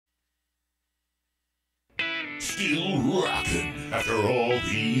Still rocking after all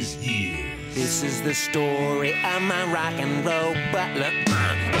these years. This is the story of my rock and roll butler.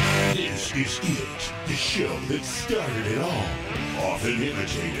 This is it, the show that started it all. Often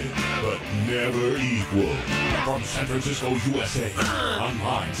imitated, but never equal. From San Francisco, USA.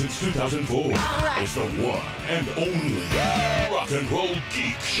 Online since 2004. It's the one and only Rock and Roll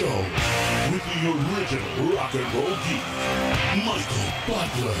Geek Show. With the original rock and roll geek, Michael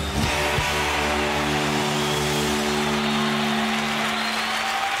Butler.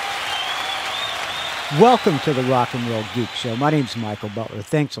 Welcome to the Rock and Roll Geek Show. My name's Michael Butler.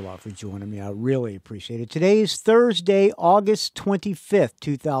 Thanks a lot for joining me. I really appreciate it. Today is Thursday, August 25th,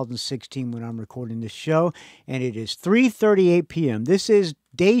 2016, when I'm recording this show, and it is 3:38 p.m. This is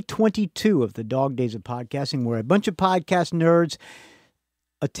day 22 of the Dog Days of Podcasting, where a bunch of podcast nerds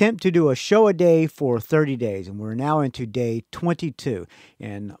attempt to do a show a day for 30 days, and we're now into day 22.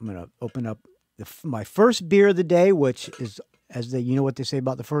 And I'm going to open up my first beer of the day, which is, you know what they say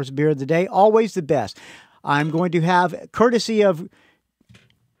about the first beer of the day? Always the best. I'm going to have courtesy of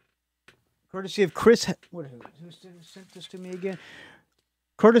Chris. Who sent this to me again?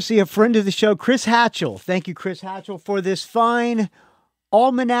 Courtesy of friend of the show, Chris Hatchell. Thank you, Chris Hatchell, for this fine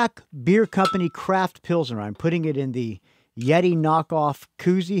Almanac Beer Company Craft Pilsner. I'm putting it in the Yeti knockoff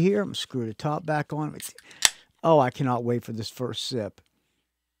koozie here. I'm going to screw the top back on. Oh, I cannot wait for this first sip.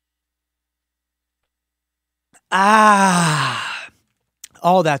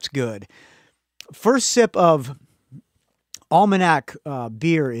 Oh, that's good. First sip of Almanac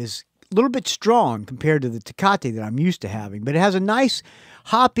beer is a little bit strong compared to the Tecate that I'm used to having, but it has a nice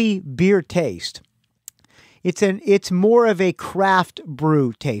hoppy beer taste. It's more of a craft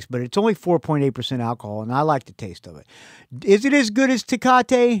brew taste, but it's only 4.8% alcohol, and I like the taste of it. Is it as good as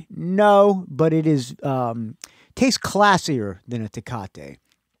Tecate? No, but it is tastes classier than a Tecate.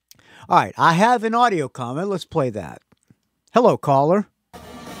 All right, I have an audio comment. Let's play that. Hello, caller.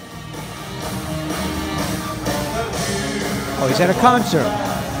 Oh, he's at a concert.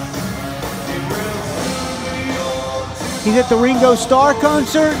 He's at the Ringo Starr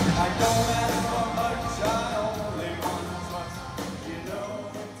concert?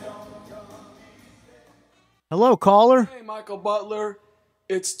 Hello, caller. Hey, Michael Butler.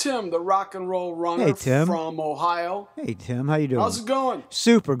 It's Tim, the rock and roll runner. Hey, Tim. From Ohio. Hey, Tim. How you doing? How's it going?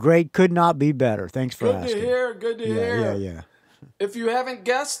 Super. Great. Could not be better. Thanks for asking. Good to hear. Good to hear. Yeah. If you haven't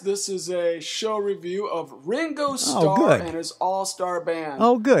guessed, this is a show review of Ringo Starr and his all-star band.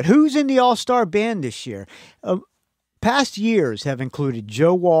 Oh, good. Who's in the all-star band this year? Past years have included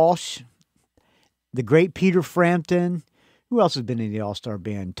Joe Walsh, the great Peter Frampton. Who else has been in the all-star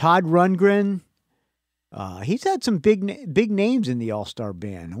band? Todd Rundgren. He's had some big names in the all-star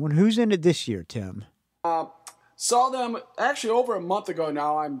band. I wonder who's in it this year, Tim. Saw them actually over a month ago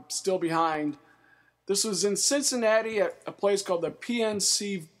now. I'm still behind. This was in Cincinnati at a place called the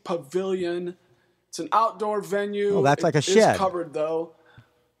PNC Pavilion. It's an outdoor venue. Oh, that's like a shed. It's covered, though.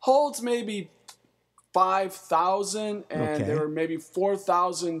 Holds maybe 5,000, and there were maybe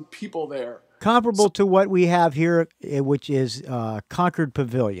 4,000 people there. Comparable to what we have here, which is Concord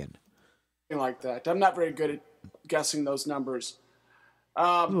Pavilion. Like that. I'm not very good at guessing those numbers.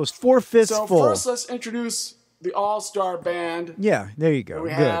 It was 4/5 so full. First, let's introduce the all-star band. Yeah, there you go.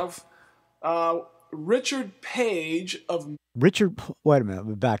 We have Richard Page of... Wait a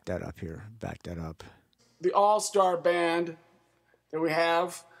minute. Back that up here. Back that up. The all-star band that we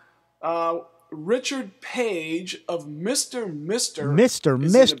have... Richard Page of Mr.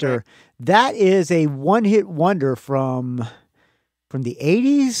 Mr. That is a one-hit wonder from the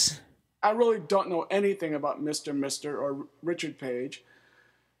 80s? I really don't know anything about Mr. or Richard Page.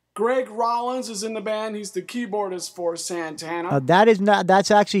 Greg Rollins is in the band. He's the keyboardist for Santana.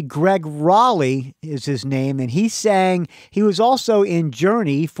 That's actually Greg Raleigh is his name, and he was also in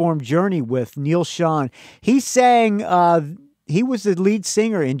Journey. He formed Journey with Neil Schon. He sang, he was the lead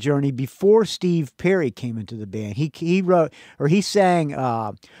singer in Journey before Steve Perry came into the band. He sang,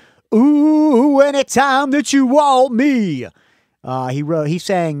 "Ooh, anytime that you want me." He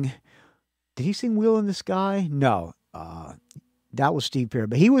sang, did he sing Wheel in the Sky? No, that was Steve Perry.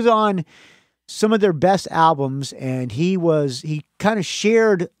 But he was on some of their best albums, and he kind of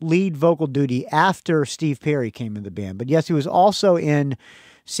shared lead vocal duty after Steve Perry came in the band. But yes, he was also in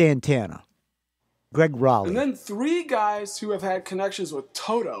Santana. Greg Raleigh. And then three guys who have had connections with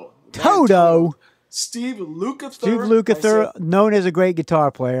Toto. Steve Lukather. Known as a great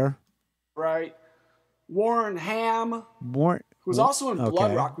guitar player. Right. Warren Ham. Who was also in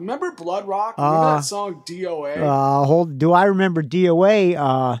Blood Rock. Remember Blood Rock? Remember that song DOA? Do I remember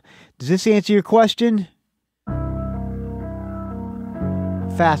DOA? Does this answer your question?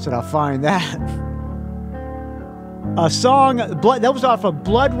 Fast that I'll find that. A song, that was off of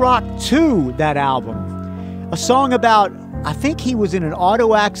Blood Rock 2, that album. A song about, I think he was in an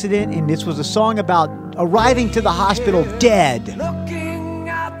auto accident, and this was a song about arriving to the hospital dead. Looking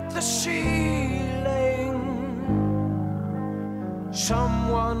at the ceiling,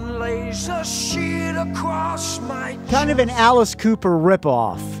 someone lays a sheet across my Kind of an Alice Cooper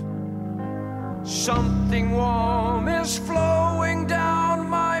ripoff. Something warm is flowing down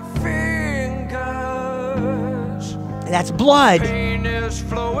my fingers. That's blood. Pain is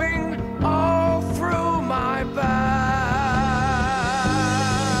flowing all through my back.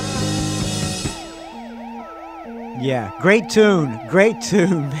 Yeah, great tune,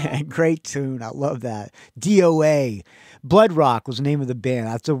 man, great tune. I love that. DOA. Blood Rock was the name of the band.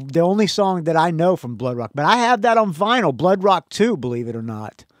 That's the only song that I know from Blood Rock, but I have that on vinyl, Blood Rock 2, believe it or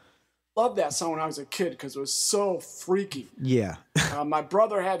not. Loved that song when I was a kid because it was so freaky. Yeah. My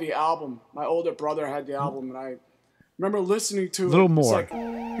brother had the album. My older brother had the album, and I remember listening to it. A little It's more. like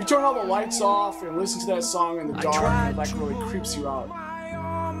you turn all the lights off and listen to that song in the dark, and it like really creeps you out.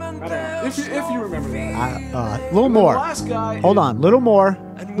 I don't know if you remember that. A little And then more. The last guy. Hold on, little more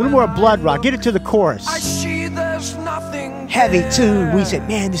of Blood Rock. Get it to the chorus. I see there's nothing Heavy tune. We said,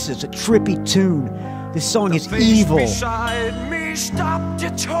 man, this is a trippy tune. This song is evil. beside me stopped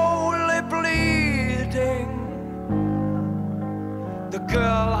its wholly bleeding. The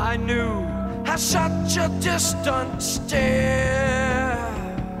girl I knew has such a distant stare.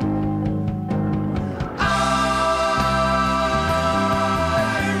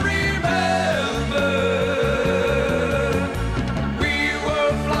 I remember we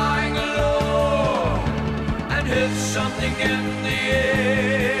were flying low and hit something in the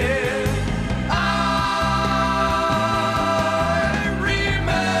air. I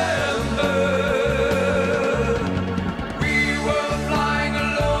remember we were flying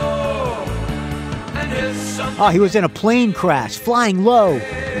low and hit something. Oh, he was in a plane crash, flying low.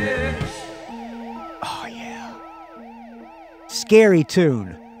 Oh, yeah. Scary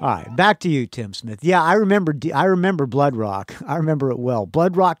tune. All right, back to you, Tim Smith. Yeah, I remember Blood Rock. I remember it well.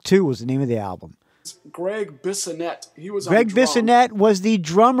 Blood Rock 2 was the name of the album. Greg Bissonette. He was on Greg drum. Bissonette was the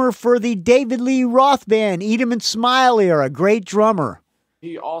drummer for the David Lee Roth band, Eat 'em and Smile era. Great drummer.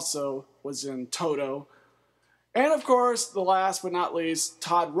 He also was in Toto. And of course, the last but not least,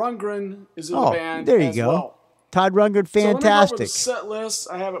 Todd Rundgren is in the Oh, band there you as go. well. Todd Rundgren, So let me go over fantastic. the set list.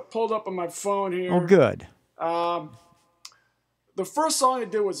 I have it pulled up on my phone here. Oh, good. The first song I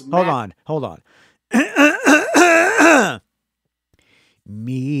did was Hold on.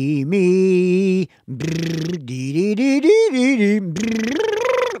 Me.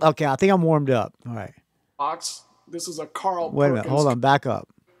 Okay, I think I'm warmed up. All right. Box. This is a Carl Wait a minute. Perkins. Hold on. Back up.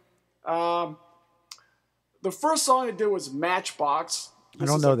 The first song I did was Matchbox. This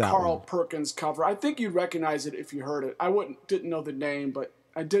don't is know a that Carl one. Perkins cover. I think you'd recognize it if you heard it. I didn't know the name, but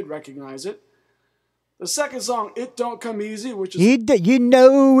I did recognize it. The second song, It Don't Come Easy, which is You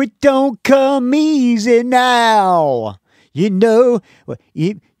know it don't come easy now. You know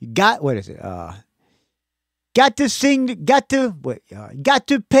you got what is it? Got to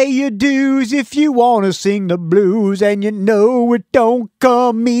pay your dues if you want to sing the blues, and you know it don't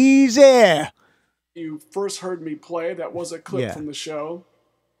come easy. you first heard me play. That was a clip Yeah. from the show.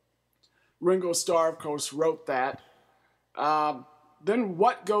 Ringo Starr, of course, wrote that. Then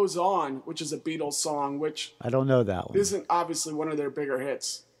What Goes On, which is a Beatles song, which I don't know that one. isn't obviously one of their bigger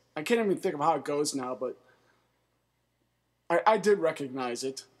hits. I can't even think of how it goes now, but I did recognize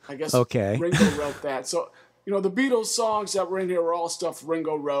it. I guess Okay. Ringo wrote that. So, the Beatles songs that were in here were all stuff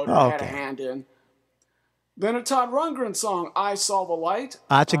Ringo wrote and had a Okay. hand in. Then a Todd Rundgren song, I Saw the Light.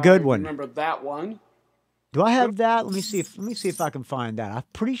 That's a good one. Remember that one. Do I have that? Let me see if I can find that. I'm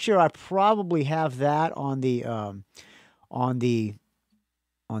pretty sure I probably have that on the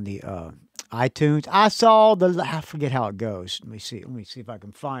iTunes. I forget how it goes. Let me see if I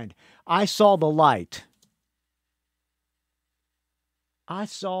can find. I Saw the Light. I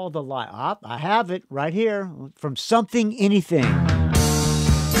Saw the Light. I have it right here from Something Anything.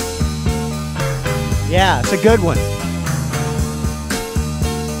 Yeah, it's a good one.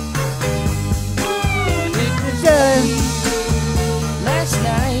 Last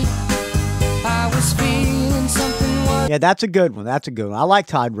night, I was feeling something. Yeah, that's a good one. I like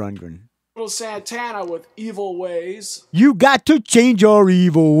Todd Rundgren. Little Santana with Evil Ways. You got to change your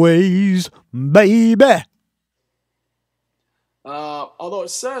evil ways, baby. Although it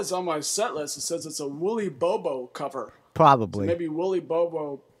says on my set list, it says it's a Willie Bobo cover. Probably. Maybe Willie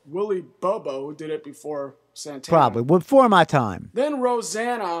Bobo did it before Santana. Probably. Before my time. Then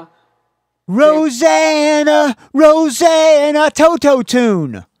Rosanna, Rosanna, Toto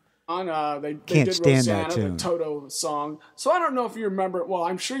tune. They Can't did stand Rosanna, that tune. the Toto song. So I don't know if you remember. Well,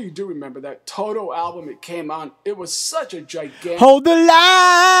 I'm sure you do remember that Toto album. It came on. It was such a gigantic. Hold the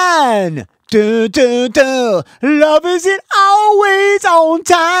line. Do, do, do. Love isn't always on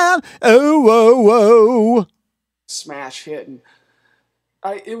time. Oh, oh, oh. Smash hit, and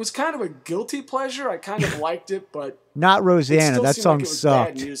it was kind of a guilty pleasure. I kind of liked it, but Not it Rosanna. still That seemed song like it was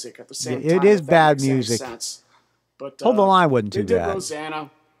sucked. bad music at the same Yeah, time. it is if that bad makes any music. sense. But Hold the line wasn't they too did bad.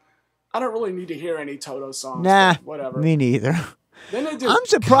 Rosanna. I don't really need to hear any Toto songs. Nah, but whatever. me neither. Then they did I'm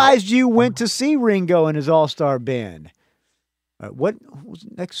surprised you went to see Ringo and his all-star band. What was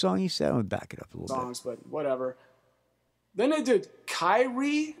the next song you said? I'm going to back it up a little songs, but whatever. Then they did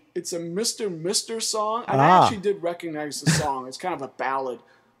Kyrie. It's a Mr. song. And I actually did recognize the song. It's kind of a ballad.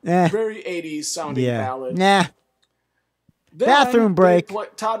 bit. Eh, Very 80s sounding yeah. ballad. Nah. Then Bathroom break.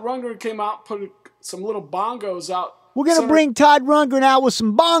 Todd Rundgren came out, put some little bongos out. We're going to bring Todd Rundgren out with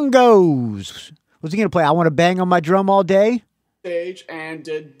some bongos. What's he going to play? I Want to Bang on My Drum All Day? Stage and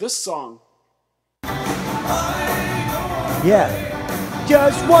did this song. Yeah.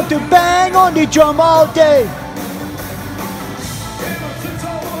 Just want to bang on the drum all day.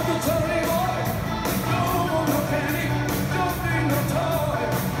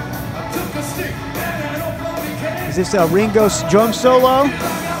 Is this a Ringo's drum solo?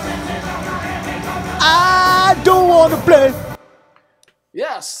 I don't want to play.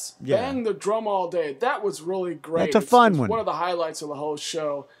 Yes, Yeah. Bang the Drum All Day. That was really great. That's a fun It's one. one of the highlights of the whole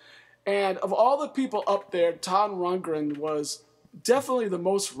show. And of all the people up there, Todd Rundgren was definitely the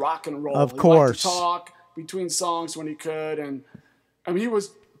most rock and roll. Of He course. liked to talk between songs when he could. And I mean, he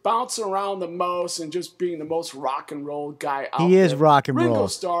was bouncing around the most and just being the most rock and roll guy out there. He is rock and Ringo roll.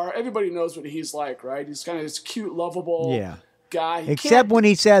 Starr, everybody knows what he's like, right? He's kind of this cute, lovable Yeah. guy. He Except can't when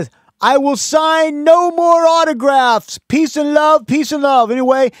he says, I will sign no more autographs. Peace and love, peace and love.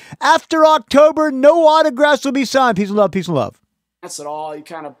 Anyway, after October, no autographs will be signed. Peace and love, peace and love. dance at all. He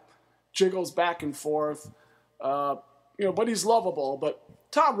kind of jiggles back and forth, but he's lovable. But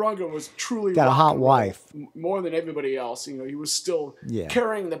Todd Rundgren was truly Got a rock hot and roll wife. more than everybody else. He was still Yeah.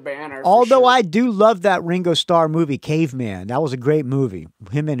 carrying the banner. for Although sure. I do love that Ringo Starr movie, Caveman. That was a great movie.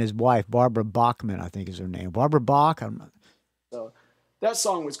 Him and his wife, Barbara Bachman, I think is her name. Barbara Bach? So that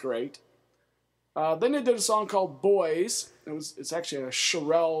song was great. Then they did a song called Boys. It's actually a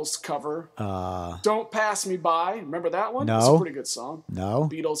Shirelles cover. Don't Pass Me By. Remember that one? No. It's a pretty good song. No.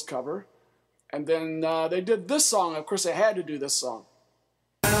 Beatles cover. And then they did this song. Of course, they had to do this song.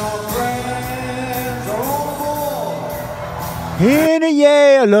 In a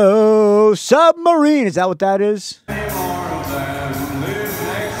yellow submarine. Is that what that is?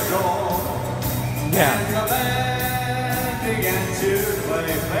 Yeah.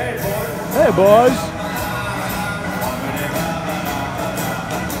 Hey, boys.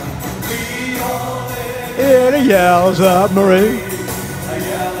 In a yellow submarine.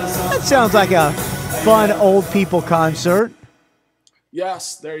 That sounds like a fun old people concert.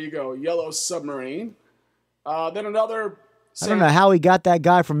 Yes, there you go. Yellow Submarine. Then another I don't know how he got that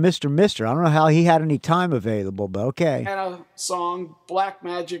guy from Mr. Mister. I don't know how he had any time available, but okay. Santana song, Black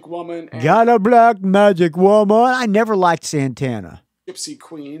Magic Woman, and Got a black magic woman. I never liked Santana. Gypsy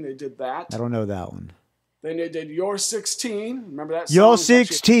Queen. They did that. I don't know that one. Then they did You're 16. Remember that song? You're It's actually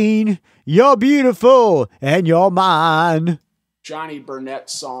 16, you're beautiful, and you're mine. Johnny Burnett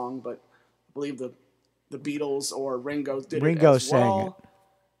song, but I believe the Beatles or Ringo did Ringo it as well. sang it.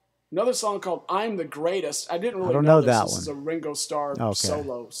 Another song called I'm the Greatest. I didn't really don't know this. that This one. is a Ringo Starr Okay.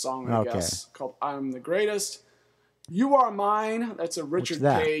 solo song, I Okay. guess, called I'm the Greatest. You Are Mine. That's a Richard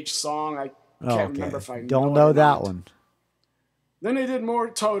that? Page song. I Oh, can't okay. remember if I Don't it know or that not. one. Then they did more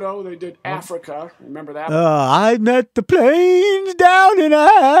Toto. They did Africa. Remember that? I met the planes down in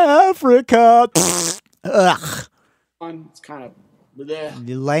Africa. Ugh. one? It's kind of bleh.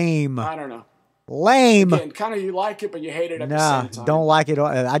 Lame. I don't know. Lame. Again, kind of you like it, but you hate it at the Nah, same time. don't like it.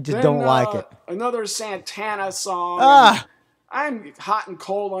 I just Then, don't like it. Another Santana song. Ah. I'm hot and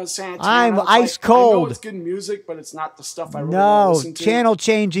cold on Santana. I'm It's ice I know cold. it's good music, but it's not the stuff I really want to No, listen to. channel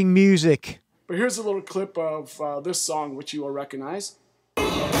changing music. But here's a little clip of this song, which you will recognize.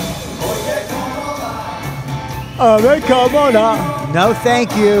 Oh, they come on up. No,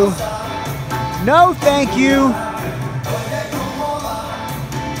 thank you. No, thank you.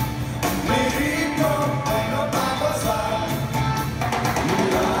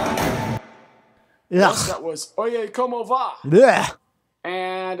 Yes, Ugh. that was Oye Como Va. Ugh.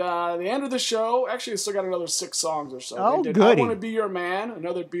 And the end of the show, actually, it's still got another 6 songs or so. Oh, they did goody. I Want to Be Your Man,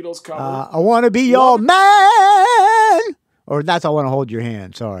 another Beatles cover. I want to be your man. Or that's I want to hold your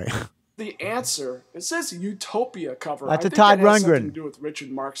hand. Sorry. the answer. It says Utopia cover. That's I a think Todd that has Rundgren. something to do with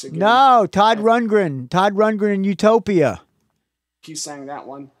Richard Marx again. No, Todd Rundgren. Todd Rundgren in Utopia. He sang that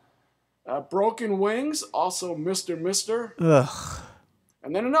one. Broken Wings, also Mr. Mister. Ugh.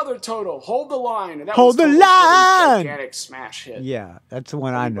 And then another Toto, Hold the Line. And that Hold was the Toto's line! really gigantic smash hit. Yeah, that's the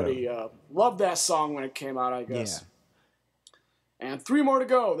one I know. Everybody loved that song when it came out, I guess. Yeah. And 3 more to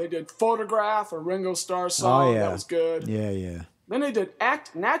go. They did Photograph, a Ringo Starr song. Oh, yeah. That was good. Yeah. Then they did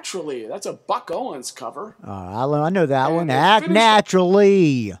Act Naturally. That's a Buck Owens cover. I know that And one. they Act finished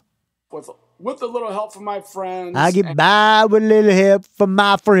Naturally. With a little help from my friends. I get by with a little help from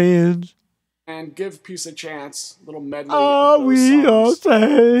my friends. And Give Peace a Chance. Little medley. Oh, of those we all songs.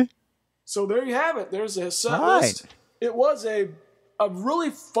 say. So there you have it. There's a set Right. list. It was a really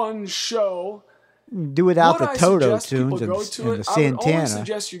fun show. Do without Would the I Toto suggest people tunes and, go to and it? the I would only Santana.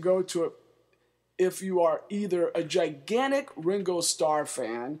 suggest you go to it if you are either a gigantic Ringo Starr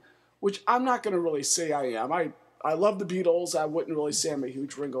fan, which I'm not going to really say I am. I love the Beatles. I wouldn't really say I'm a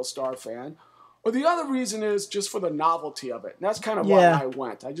huge Ringo Starr fan. Or the other reason is just for the novelty of it. And that's kind of why I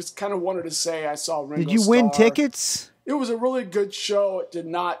went. I just kind of wanted to say I saw Ringo Starr. Did you win tickets? It was a really good show. It did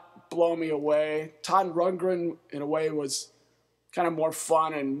not blow me away. Todd Rundgren, in a way, was kind of more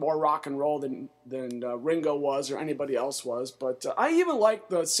fun and more rock and roll than Ringo was or anybody else was. But I even liked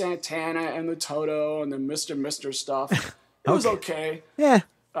the Santana and the Toto and the Mr. Mister stuff. It was okay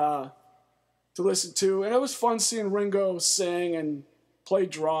to listen to. And it was fun seeing Ringo sing and play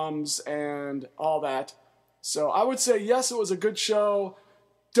drums and all that. So I would say, yes, it was a good show.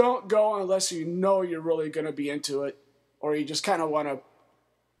 Don't go unless you know you're really going to be into it or you just kind of want to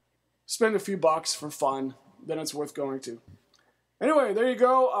spend a few bucks for fun. Then it's worth going to. Anyway, there you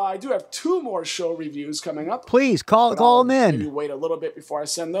go. I do have 2 more show reviews coming up. Please, call them in. Maybe wait a little bit before I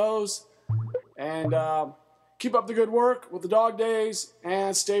send those. And keep up the good work with the dog days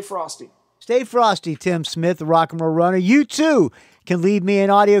and stay frosty. Stay frosty, Tim Smith, the Rock and Roll Runner. You too can leave me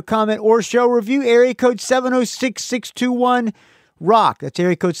an audio comment or show review. Area code 706-621-ROCK. That's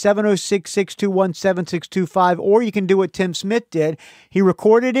area code 706-621-7625. Or you can do what Tim Smith did. He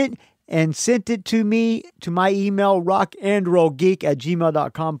recorded it and sent it to me to my email,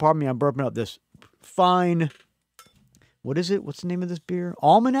 rockandrollgeek@gmail.com. Pardon me, I'm burping up this fine, what is it? What's the name of this beer?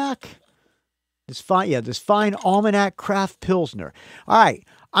 Almanac? This fine Almanac Craft Pilsner. All right,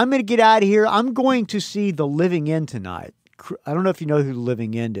 I'm going to get out of here. I'm going to see The Living End tonight. I don't know if you know who The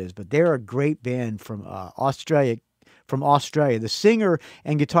Living End is, but they're a great band from Australia. The singer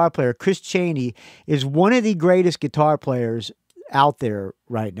and guitar player, Chris Chaney, is one of the greatest guitar players out there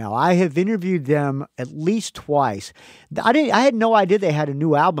right now. I have interviewed them at least twice. I had no idea they had a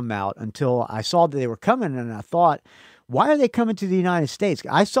new album out until I saw that they were coming, and I thought, why are they coming to the United States?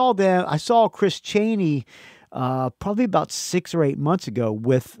 I saw Chris Chaney probably about 6 or 8 months ago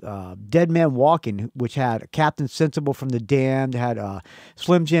with Dead Man Walking, which had Captain Sensible from The Damned, had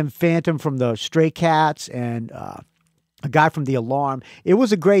Slim Jim Phantom from the Stray Cats, and a guy from The Alarm. It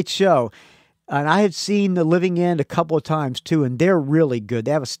was a great show. And I had seen The Living End a couple of times too, and they're really good.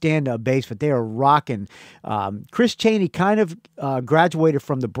 They have a stand-up bass, but they are rocking. Chris Chaney kind of graduated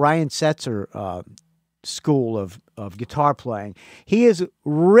from the Brian Setzer school of guitar playing. He is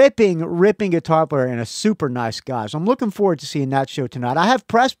ripping guitar player and a super nice guy. So I'm looking forward to seeing that show tonight. I have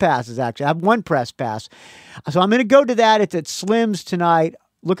press passes, actually. I have 1 press pass. So I'm going to go to that. It's at Slim's tonight.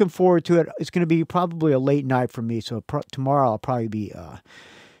 Looking forward to it. It's going to be probably a late night for me, so tomorrow I'll probably be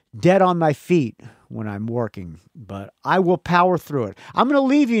dead on my feet when I'm working, but I will power through it. I'm going to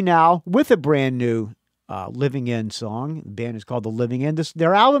leave you now with a brand new Living End song. The band is called The Living End.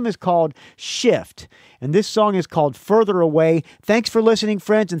 Their album is called Shift, and this song is called Further Away. Thanks for listening,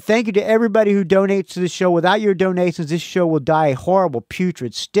 friends, and thank you to everybody who donates to the show. Without your donations, this show will die a horrible,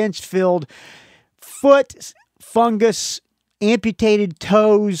 putrid, stench-filled, foot fungus, amputated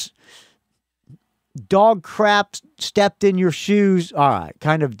toes, dog crap stepped in your shoes. All right,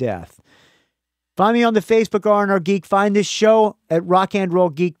 kind of death. Find me on the Facebook R&R Geek. Find this show at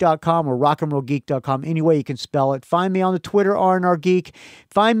rockandrollgeek.com or rockandrollgeek.com. Any way you can spell it. Find me on the Twitter R&R Geek.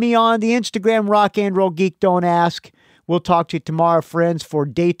 Find me on the Instagram rockandrollgeek. Don't ask. We'll talk to you tomorrow, friends, for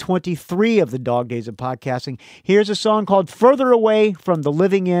day 23 of the Dog Days of Podcasting. Here's a song called Further Away from The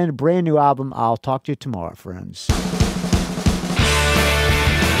Living End, a brand new album. I'll talk to you tomorrow, friends.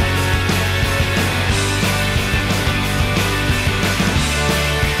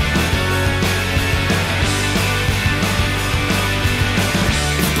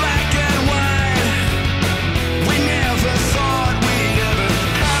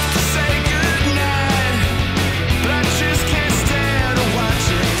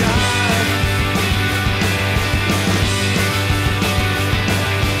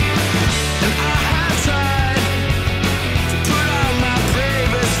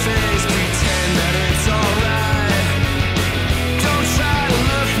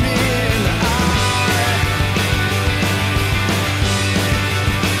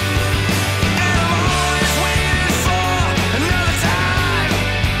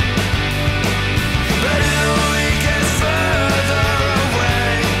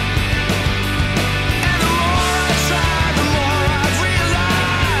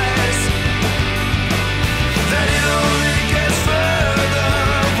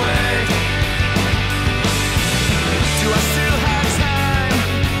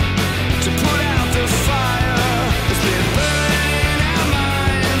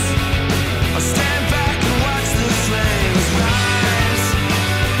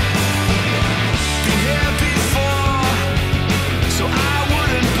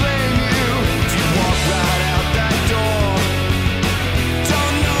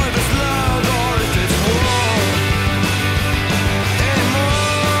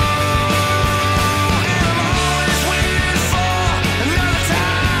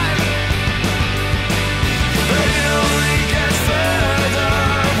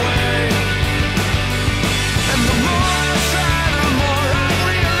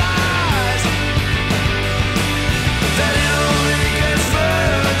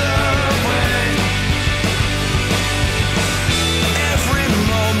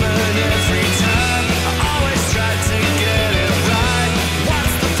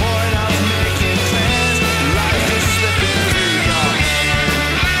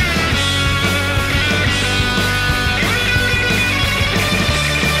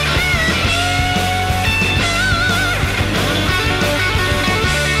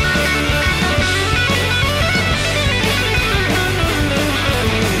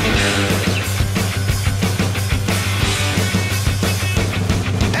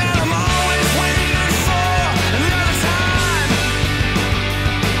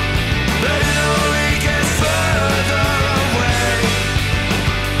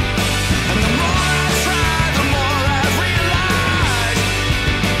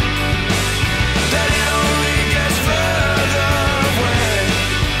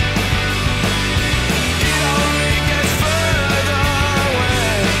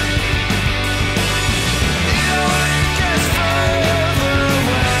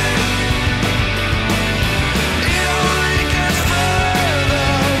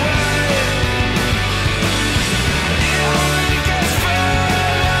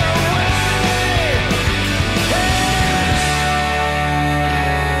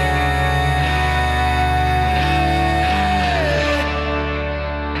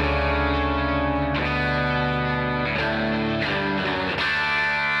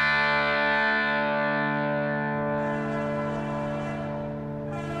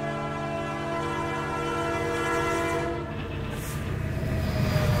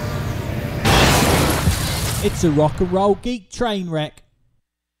 It's a rock and roll geek train wreck.